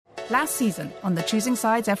Last season, on the Choosing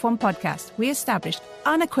Sides F1 podcast, we established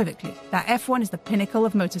unequivocally that F1 is the pinnacle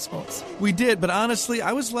of motorsports. We did, but honestly,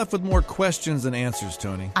 I was left with more questions than answers,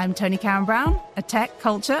 Tony. I'm Tony Karen Brown, a tech,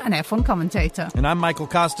 culture, and F1 commentator. And I'm Michael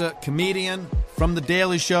Costa, comedian from The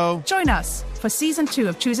Daily Show. Join us for Season 2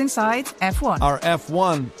 of Choosing Sides F1. Our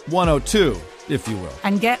F1 102, if you will.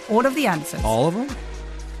 And get all of the answers. All of them?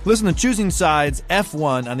 Listen to Choosing Sides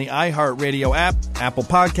F1 on the iHeartRadio app, Apple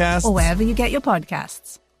Podcasts, or wherever you get your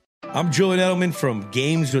podcasts. I'm Julian Edelman from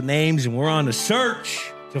Games with Names, and we're on a search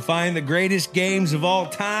to find the greatest games of all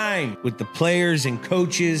time with the players and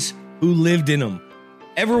coaches who lived in them.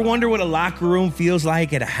 Ever wonder what a locker room feels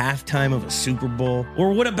like at a halftime of a Super Bowl?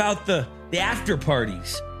 Or what about the after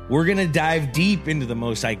parties? We're going to dive deep into the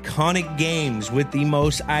most iconic games with the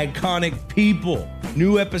most iconic people.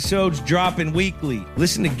 New episodes dropping weekly.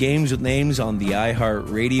 Listen to Games with Names on the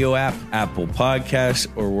iHeartRadio app, Apple Podcasts,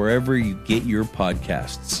 or wherever you get your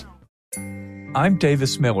podcasts. I'm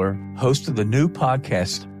Davis Miller, host of the new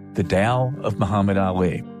podcast, The Tao of Muhammad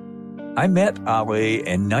Ali. I met Ali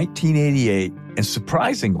in 1988, and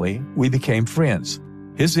surprisingly, we became friends.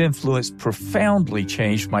 His influence profoundly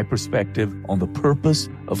changed my perspective on the purpose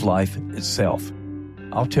of life itself.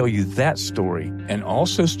 I'll tell you that story, and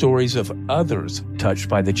also stories of others touched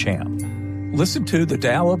by the champ. Listen to The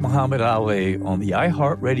Tao of Muhammad Ali on the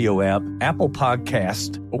iHeartRadio app, Apple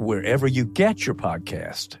Podcast, or wherever you get your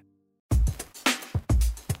podcast.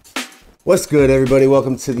 What's good, everybody?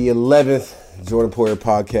 Welcome to the 11th Jordan Poyer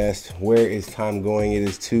Podcast. Where is time going? It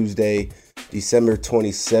is Tuesday, December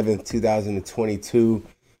 27th, 2022.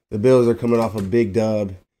 The Bills are coming off a big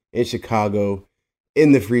dub in Chicago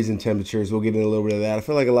in the freezing temperatures. We'll get into a little bit of that. I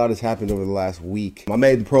feel like a lot has happened over the last week. I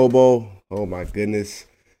made the Pro Bowl. Oh, my goodness.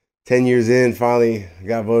 10 years in, finally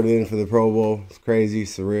got voted in for the Pro Bowl. It's crazy,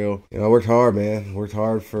 surreal. I worked hard, man. Worked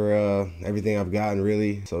hard for everything I've gotten,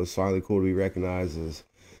 really. So it's finally cool to be recognized as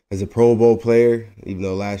a Pro Bowl player, even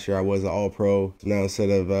though last year I was an All-Pro. Now instead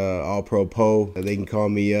of All-Pro Poe, they can call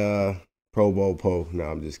me Pro Bowl Poe. No,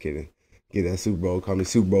 I'm just kidding. Get that Super Bowl. Call me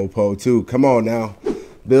Super Bowl Poe, too. Come on now.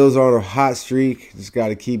 Bills are on a hot streak. Just got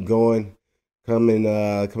to keep going. Coming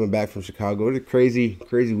back from Chicago. It's a crazy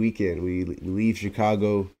weekend. We leave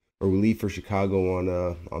for Chicago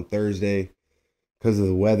on Thursday. Because of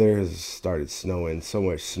the weather, it started snowing, so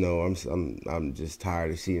much snow. I'm just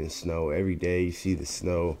tired of seeing snow. Every day you see the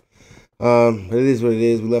snow. But it is what it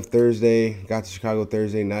is. We left Thursday, got to Chicago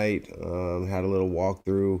Thursday night, had a little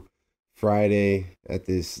walkthrough Friday at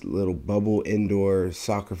this little bubble indoor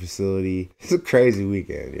soccer facility. It's a crazy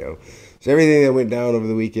weekend, yo. So everything that went down over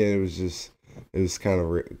the weekend, it was kind of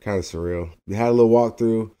surreal. We had a little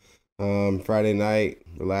walkthrough Friday night.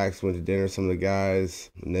 Relaxed, went to dinner with some of the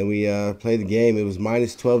guys, and then we played the game. It was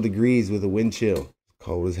minus 12 degrees with a wind chill.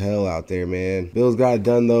 Cold as hell out there, man. Bills got it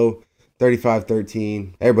done, though,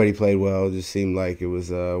 35-13. Everybody played well. It just seemed like it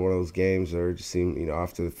was one of those games where it just seemed,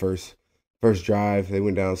 after the first drive, they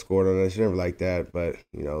went down and scored on us. Never like that, but,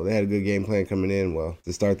 they had a good game plan coming in. Well,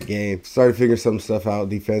 to start the game, started figuring some stuff out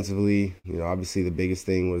defensively. Obviously the biggest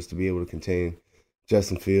thing was to be able to contain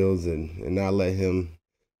Justin Fields and not let him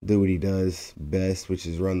do what he does best, which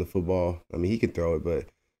is run the football. I mean, he can throw it, but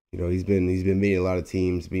he's been beating a lot of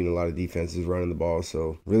teams, beating a lot of defenses, running the ball.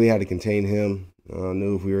 So really had to contain him.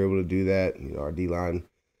 Knew if we were able to do that, our D-line,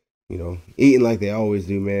 eating like they always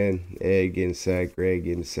do, man. Ed getting sacked, Greg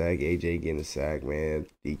getting sacked, AJ getting a sack, man.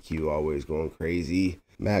 DQ always going crazy.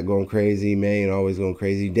 Matt going crazy, Maine always going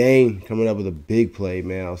crazy. Dane coming up with a big play,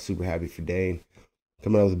 man. I was super happy for Dane.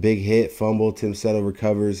 Coming out with a big hit, fumble, Tim Settle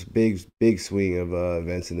recovers, big swing of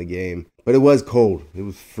events in the game. But it was cold. It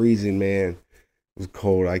was freezing, man. It was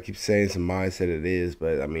cold. I keep saying it's a mindset it is,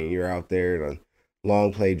 but I mean, you're out there on a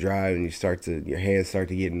long play drive and your hands start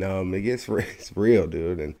to get numb. It's real,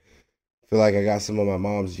 dude. And I feel like I got some of my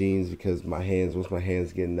mom's genes because once my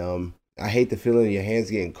hands get numb, I hate the feeling of your hands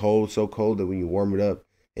getting cold, so cold that when you warm it up,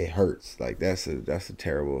 it hurts. Like that's a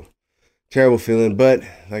terrible feeling, but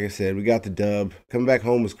like I said, we got the dub. Coming back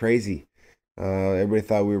home was crazy. Everybody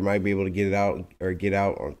thought we might be able to get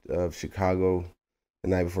out of Chicago the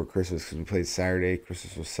night before Christmas because we played Saturday.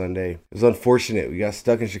 Christmas was Sunday. It was unfortunate. We got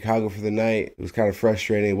stuck in Chicago for the night. It was kind of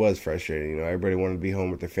frustrating. It was frustrating. Everybody wanted to be home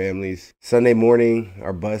with their families. Sunday morning,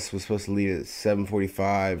 our bus was supposed to leave at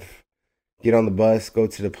 7:45. Get on the bus, go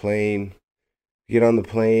to the plane. Get on the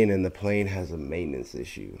plane, and the plane has a maintenance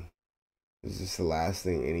issue. This is the last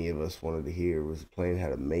thing any of us wanted to hear was the plane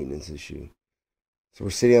had a maintenance issue. So we're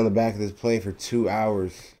sitting on the back of this plane for 2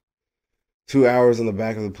 hours. 2 hours on the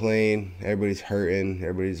back of the plane. Everybody's hurting.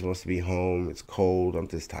 Everybody just wants to be home. It's cold. I'm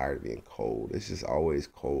just tired of being cold. It's just always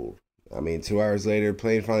cold. 2 hours later,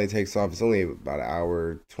 plane finally takes off. It's only about an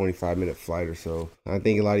hour, 25-minute flight or so. I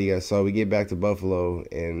think a lot of you guys saw we get back to Buffalo,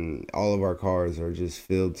 and all of our cars are just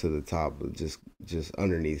filled to the top with just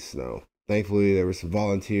underneath snow. Thankfully, there were some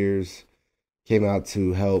volunteers came out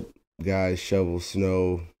to help guys shovel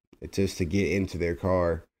snow just to get into their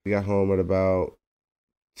car. We got home at about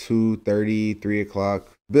 2:30, 3 o'clock.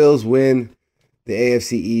 Bills win the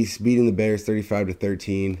AFC East, beating the Bears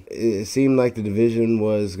 35-13. It seemed like the division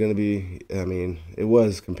was going to be, it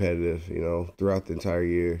was competitive, throughout the entire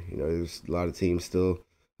year. There's a lot of teams still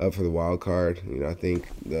up for the wild card. I think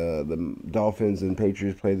the Dolphins and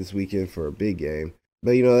Patriots play this weekend for a big game.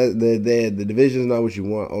 But, the division is not what you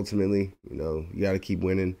want ultimately. You got to keep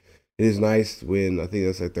winning. It is nice to win. I think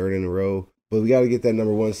that's our third in a row. But we got to get that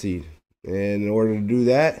number 1 seed. And in order to do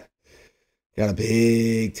that, got a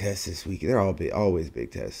big test this week. They're always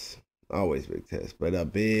big tests. Always big tests. But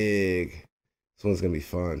this one's going to be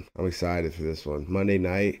fun. I'm excited for this one. Monday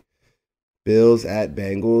night, Bills at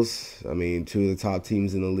Bengals. 2 of the top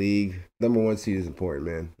teams in the league. Number 1 seed is important,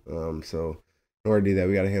 man. So in order to do that,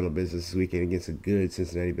 we got to handle business this weekend against a good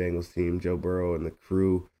Cincinnati Bengals team. Joe Burrow and the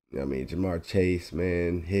crew. Jamar Chase,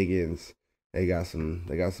 man, Higgins. They got some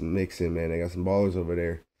mixing, man. They got some ballers over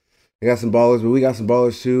there. They got some ballers, but we got some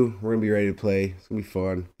ballers too. We're going to be ready to play. It's going to be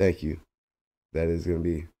fun. Thank you. That is going to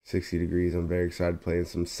be 60 degrees. I'm very excited to play in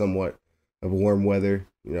some somewhat of warm weather.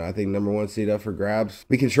 I think number 1 seed up for grabs.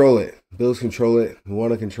 We control it. Bills control it. We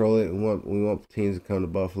want to control it. We want teams to come to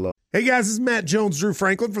Buffalo. Hey guys, this is Matt Jones, Drew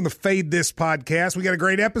Franklin from the Fade This podcast. We got a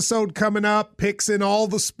great episode coming up. Picks in all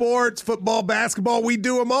the sports, football, basketball, we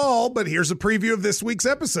do them all. But here's a preview of this week's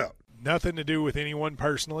episode. Nothing to do with anyone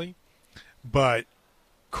personally, but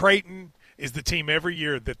Creighton is the team every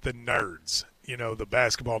year that the nerds, the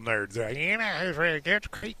basketball nerds, they're like, it's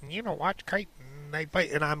Creighton, watch Creighton. They play.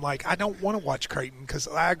 And I'm like, I don't want to watch Creighton because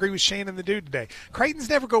I agree with Shannon the dude today. Creighton's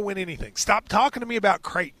never going to win anything. Stop talking to me about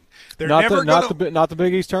Creighton. They're not the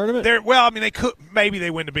Big East tournament. They could maybe they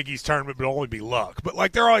win the Big East tournament, but it'll only be luck.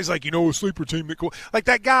 But they're always like, a sleeper team that cool. Like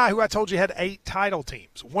that guy who I told you had 8 title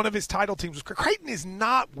teams. One of his title teams was Creighton is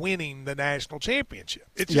not winning the national championship.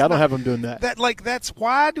 I don't have them doing that. That's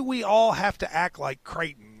why do we all have to act like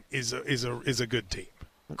Creighton is a good team?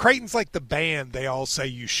 Creighton's like the band they all say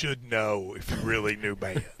you should know if you really knew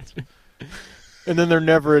bands. And then they're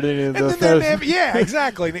never at any of the yeah,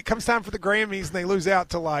 exactly. And it comes time for the Grammys, and they lose out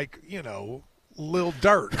to, Lil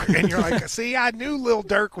Durk. And you're like, see, I knew Lil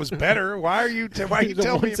Durk was better. Why are you telling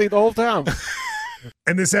me? See the whole time.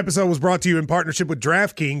 And this episode was brought to you in partnership with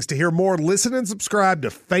DraftKings. To hear more, listen and subscribe to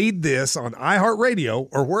Fade This on iHeartRadio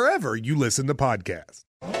or wherever you listen to podcasts.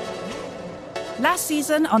 Last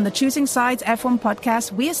season on the Choosing Sides F1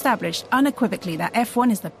 podcast, we established unequivocally that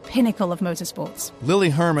F1 is the pinnacle of motorsports. Lily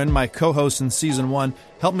Herman, my co-host in Season 1,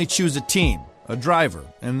 helped me choose a team, a driver,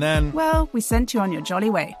 and then... Well, we sent you on your jolly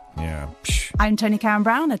way. Yeah. I'm Tony Karen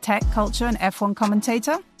Brown, a tech, culture, and F1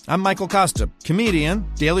 commentator. I'm Michael Costa,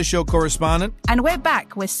 comedian, Daily Show correspondent. And we're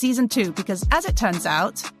back with Season 2 because, as it turns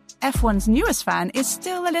out, F1's newest fan is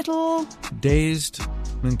still a little... dazed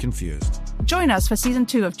and confused. Join us for Season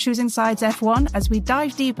 2 of Choosing Sides F1 as we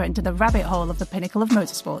dive deeper into the rabbit hole of the pinnacle of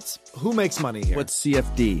motorsports. Who makes money here? What's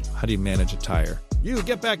CFD? How do you manage a tire? You,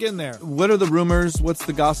 get back in there. What are the rumors? What's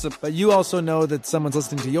the gossip? But you also know that someone's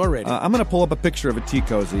listening to your radio. I'm going to pull up a picture of a tea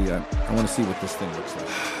cozy. I want to see what this thing looks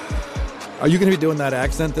like. Are you going to be doing that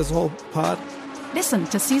accent this whole pod? Listen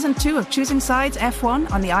to Season 2 of Choosing Sides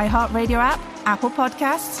F1 on the iHeartRadio app, Apple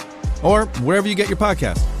Podcasts, or wherever you get your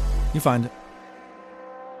podcast. You find it.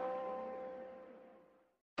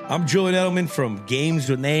 I'm Julian Edelman from Games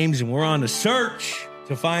with Names, and we're on a search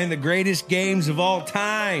to find the greatest games of all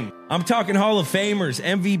time. I'm talking Hall of Famers,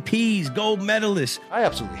 MVPs, gold medalists. I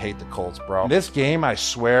absolutely hate the Colts, bro. This game, I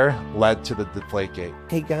swear, led to the Deflategate.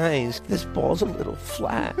 Hey, guys, this ball's a little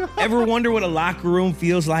flat. Ever wonder what a locker room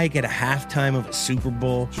feels like at a halftime of a Super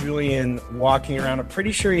Bowl? Julian walking around, I'm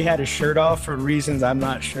pretty sure he had his shirt off for reasons I'm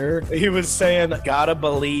not sure. He was saying, gotta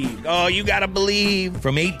believe. Oh, you gotta believe.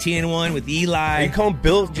 From 18-1 with Eli. Are you calling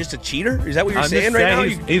Bill just a cheater? Is that what you're saying right now?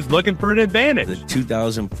 He's looking for an advantage. The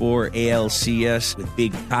 2004 ALCS with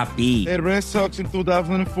Big Papi. The Red Sox in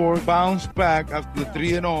 2004 bounced back after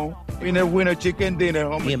 3-0 in a winner chicken dinner.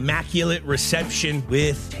 The immaculate reception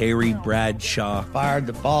with Terry Bradshaw. Fired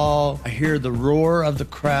the ball. I hear the roar of the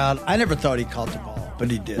crowd. I never thought he caught the ball,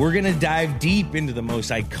 but he did. We're going to dive deep into the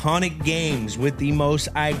most iconic games with the most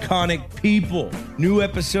iconic people. New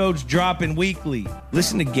episodes dropping weekly.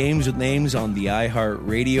 Listen to Games with Names on the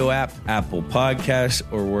iHeartRadio app, Apple Podcasts,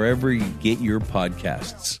 or wherever you get your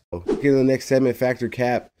podcasts. Get to the next segment, Factor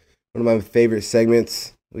Cap. One of my favorite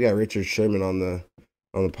segments. We got Richard Sherman on the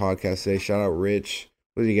on the podcast today. Shout out Rich.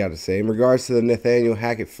 What do you got to say? In regards to the Nathaniel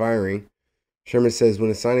Hackett firing, Sherman says,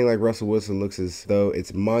 when a signing like Russell Wilson looks as though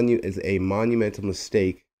it's a monumental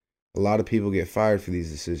mistake, a lot of people get fired for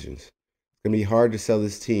these decisions. It's going to be hard to sell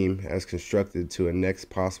this team as constructed to a next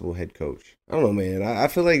possible head coach. I don't know, man. I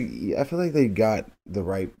feel like they got the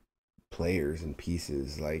right players and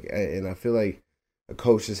pieces. And I feel like a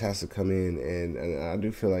coach just has to come in, and I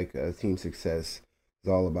do feel like team success is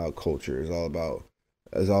all about culture. It's all about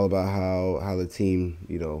how the team,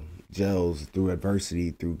 gels through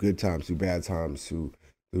adversity, through good times, through bad times, through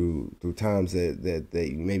times that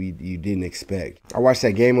maybe you didn't expect. I watched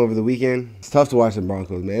that game over the weekend. It's tough to watch the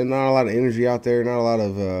Broncos, man. Not a lot of energy out there. Not a lot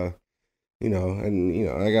of,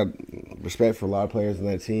 I got respect for a lot of players on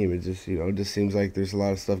that team. It just, it just seems like there's a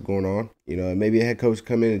lot of stuff going on. And maybe a head coach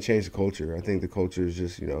come in and change the culture. I think the culture is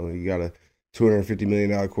just, you got a $250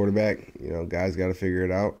 million quarterback. Guys got to figure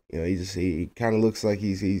it out. He kind of looks like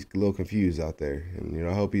he's a little confused out there. And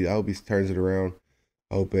I hope he turns it around.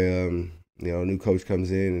 I hope a new coach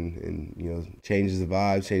comes in and changes the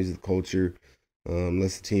vibe, changes the culture,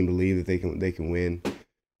 lets the team believe that they can win.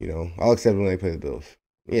 I'll accept it when they play the Bills.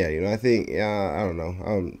 Yeah, I think I don't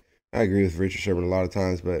know. I agree with Richard Sherman a lot of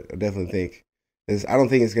times, but I definitely think I don't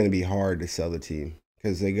think it's going to be hard to sell the team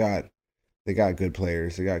because they got good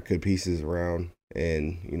players. They got good pieces around.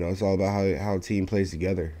 And, it's all about how a team plays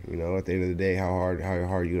together. At the end of the day, how hard you're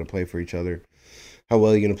going to play for each other, how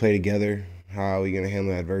well you're going to play together, how you're going to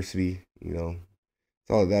handle adversity.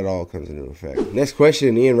 That all comes into effect. Next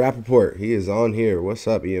question, Ian Rappaport. He is on here. What's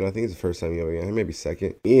up, Ian? I think it's the first time you're here. Maybe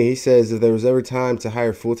second. Ian, he says, if there was ever time to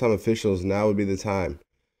hire full-time officials, now would be the time.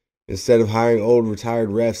 Instead of hiring old retired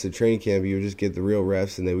refs at training camp, you would just get the real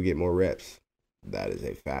refs and they would get more reps. That is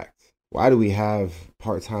a fact. Why do we have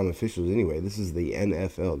part-time officials anyway? This is the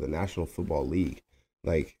NFL, the National Football League.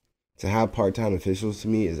 To have part-time officials to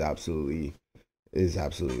me is absolutely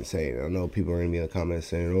insane. I know people are going to be in the comments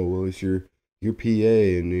saying, oh, well, it's your PA,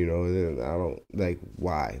 and, I don't,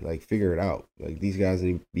 why? Figure it out. These guys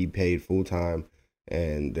need to be paid full-time,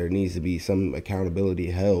 and there needs to be some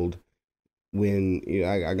accountability held. When,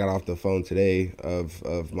 I got off the phone today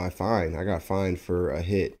of my fine. I got fined for a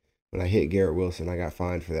hit. When I hit Garrett Wilson, I got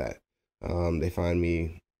fined for that. They fined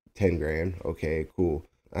me $10,000. Okay, cool.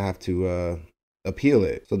 I have to appeal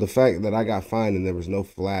it. So the fact that I got fined and there was no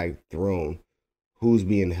flag thrown, who's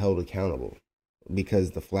being held accountable?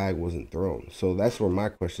 Because the flag wasn't thrown. So that's where my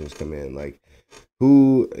questions come in.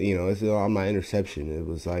 Who, it's on my interception. It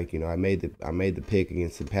was I made the pick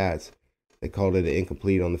against the Pats. They called it an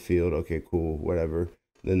incomplete on the field. Okay, cool, whatever.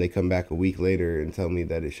 Then they come back a week later and tell me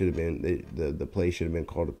that it should have been the play should have been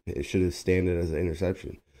called. It should have standed as an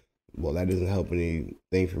interception. Well, that doesn't help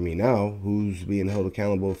anything for me now. Who's being held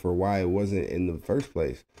accountable for why it wasn't in the first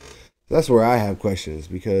place? So that's where I have questions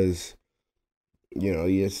because,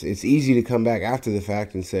 it's easy to come back after the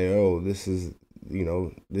fact and say, oh, this is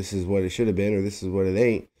what it should have been or this is what it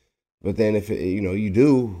ain't. But then if you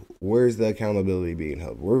do, where's the accountability being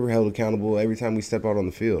held? We're held accountable every time we step out on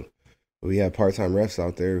the field. We have part-time refs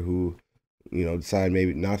out there who, decide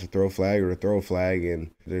maybe not to throw a flag or to throw a flag,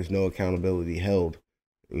 and there's no accountability held,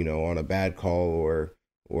 on a bad call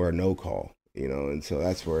or a no call, and so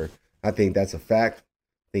that's where I think that's a fact.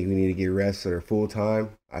 I think we need to get refs that are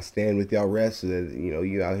full-time. I stand with y'all refs so that,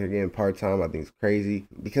 you out here getting part-time. I think it's crazy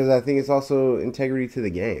because I think it's also integrity to the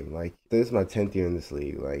game. This is my 10th year in this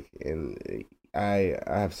league, and I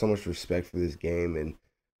have so much respect for this game, and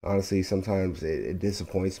honestly, sometimes it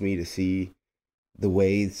disappoints me to see the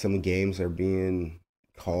way some games are being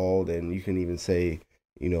called, and you can even say,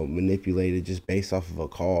 manipulated just based off of a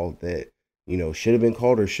call that, should have been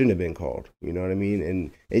called or shouldn't have been called. You know what I mean?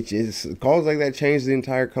 And it just, calls like that change the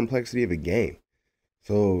entire complexity of a game.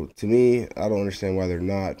 So to me, I don't understand why they're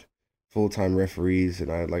not full-time referees.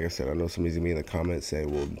 And like I said, I know somebody's gonna be in the comments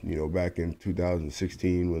saying, well, back in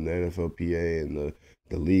 2016 when the NFLPA and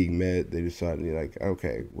the league met, they decided,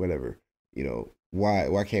 okay, whatever.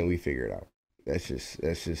 Why can't we figure it out?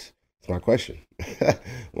 That's my question.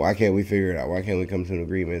 Why can't we figure it out? Why can't we come to an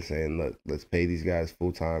agreement saying, look, let's pay these guys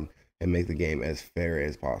full-time and make the game as fair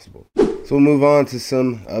as possible? So we'll move on to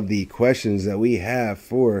some of the questions that we have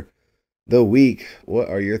for the week. What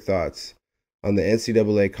are your thoughts on the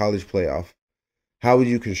NCAA college playoff? How would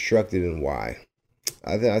you construct it and why?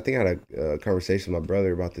 I think I had a conversation with my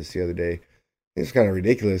brother about this the other day. It's kind of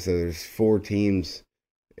ridiculous that there's 4 teams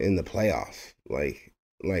in the playoffs. Like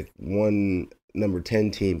one number 10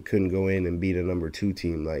 team couldn't go in and beat a number 2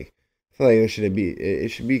 team. I feel like it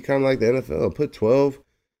should be kind of like the NFL. Put 12,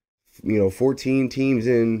 14 teams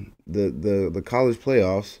in the college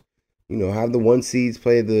playoffs. have the 1 seeds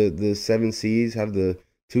play the 7 seeds, have the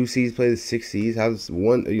 2 seeds play the 6 seeds, have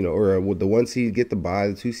one, or would the 1 seed get the bye,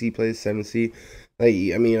 the 2 seed play the 7 seed. Like,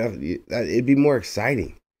 I mean, it'd be more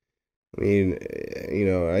exciting. I mean,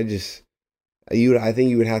 I think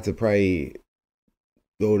you would have to probably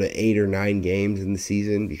go to 8 or 9 games in the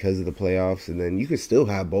season because of the playoffs, and then you could still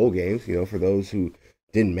have bowl games, for those who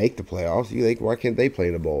didn't make the playoffs. You think, why can't they play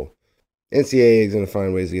in a bowl? NCAA is going to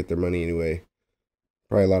find ways to get their money anyway.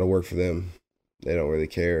 Probably a lot of work for them. They don't really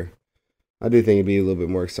care. I do think it'd be a little bit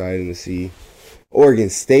more exciting to see Oregon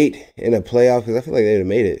State in a playoff, because I feel like they'd have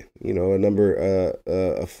made it. A number,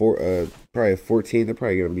 probably a 14th. They're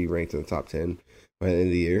probably going to be ranked in the top 10 by the end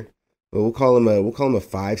of the year. But we'll call them a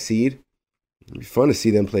 5 seed. It'd be fun to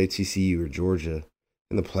see them play TCU or Georgia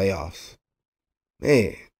in the playoffs.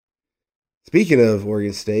 Man. Speaking of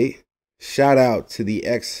Oregon State, shout out to the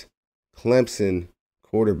ex-Clemson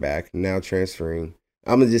quarterback now transferring.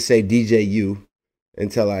 I'm going to just say DJU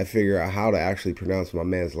until I figure out how to actually pronounce my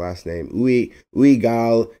man's last name.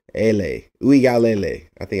 Uigalele.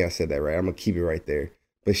 I think I said that right. I'm going to keep it right there.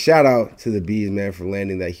 But shout out to the Bees, man, for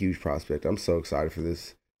landing that huge prospect. I'm so excited for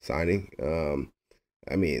this signing.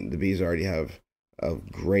 I mean, the Bees already have a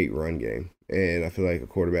great run game. And I feel like a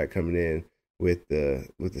quarterback coming in with the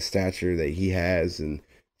stature that he has and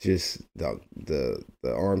just the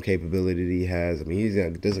arm capability that he has. I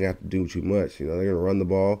mean, doesn't have to do too much. They're going to run the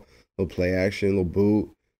ball, little play action, little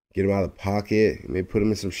boot, get him out of the pocket, maybe put him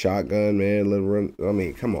in some shotgun, man, let him run. I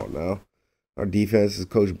mean, come on now. Our defense is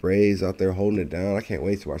Coach Bray's out there holding it down. I can't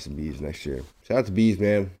wait to watch the Bees next year. Shout out to Bees,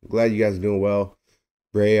 man. Glad you guys are doing well.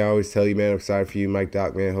 Bray, I always tell you, man, I'm excited for you. Mike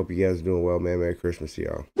Doc, man, hope you guys are doing well, man. Merry Christmas to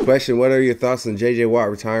y'all. Question, what are your thoughts on J.J. Watt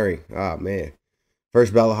retiring? Ah, man.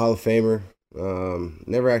 First ballot Hall of Famer.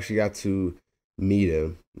 Never actually got to meet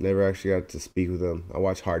him. Never actually got to speak with him. I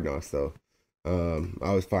watch Hard Knocks, though. I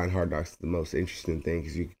always find Hard Knocks the most interesting thing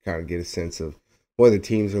because you can kind of get a sense of what other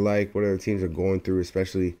teams are like, what other teams are going through,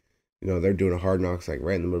 especially, they're doing a Hard Knocks like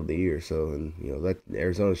right in the middle of the year. So, and,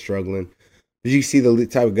 Arizona's struggling. But you see the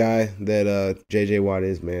type of guy that J.J. Watt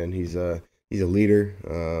is, man. He's a leader,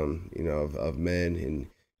 of men, and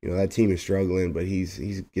that team is struggling, but he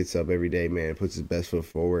gets up every day, man, puts his best foot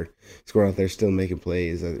forward. He's going out there still making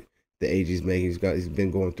plays. The age he's making, he's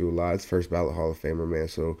been going through a lot. It's first ballot Hall of Famer, man.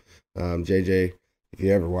 So, JJ, if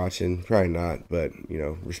you're ever watching, probably not, but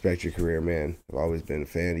respect your career, man. I've always been a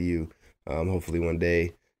fan of you. Hopefully one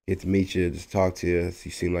day get to meet you, just talk to you.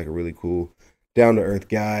 You seem like a really cool, down to earth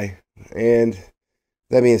guy. And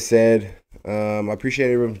that being said, I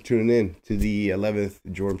appreciate everyone for tuning in to the 11th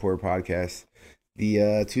Jordan Poyer Podcast.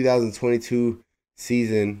 The 2022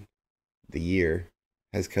 season, the year,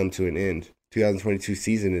 has come to an end. 2022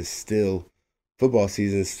 season is still, football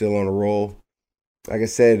season is still on a roll. Like I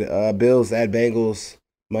said, Bills at Bengals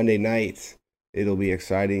Monday night. It'll be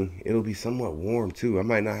exciting. It'll be somewhat warm, too. I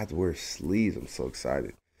might not have to wear sleeves. I'm so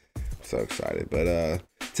excited. But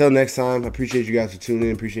until next time, I appreciate you guys for tuning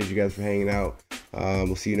in. Appreciate you guys for hanging out.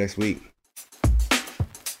 We'll see you next week.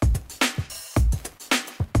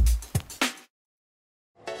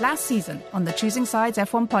 Last season on the Choosing Sides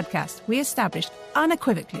F1 podcast, we established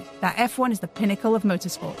unequivocally that F1 is the pinnacle of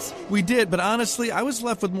motorsports. We did, but honestly, I was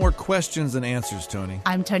left with more questions than answers, Tony.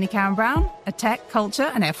 I'm Tony Karen Brown, a tech, culture,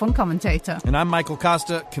 and F1 commentator. And I'm Michael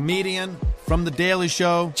Costa, comedian from The Daily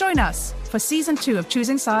Show. Join us for Season 2 of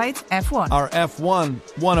Choosing Sides F1. Our F1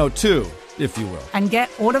 102, if you will. And get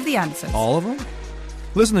all of the answers. All of them?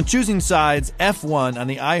 Listen to Choosing Sides F1 on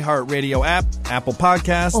the iHeartRadio app, Apple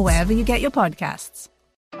Podcasts, or wherever you get your podcasts.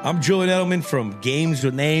 I'm Julian Edelman from Games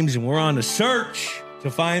with Names, and we're on a search to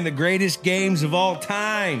find the greatest games of all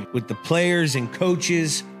time with the players and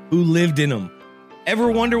coaches who lived in them. Ever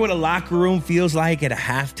wonder what a locker room feels like at a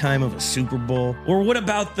halftime of a Super Bowl? Or what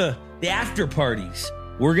about the after parties?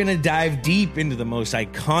 We're going to dive deep into the most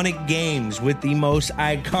iconic games with the most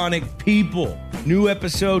iconic people. New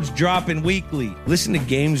episodes dropping weekly. Listen to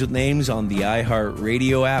Games with Names on the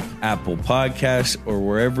iHeartRadio app, Apple Podcasts, or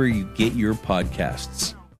wherever you get your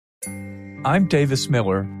podcasts. I'm Davis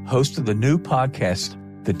Miller, host of the new podcast,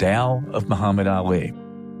 The Tao of Muhammad Ali.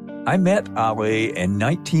 I met Ali in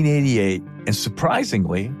 1988, and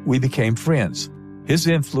surprisingly, we became friends. His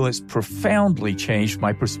influence profoundly changed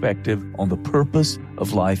my perspective on the purpose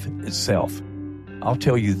of life itself. I'll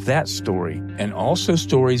tell you that story, and also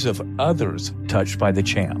stories of others touched by the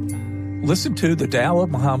champ. Listen to The Tao of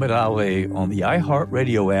Muhammad Ali on the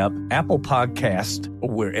iHeartRadio app, Apple Podcast, or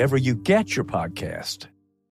wherever you get your podcast.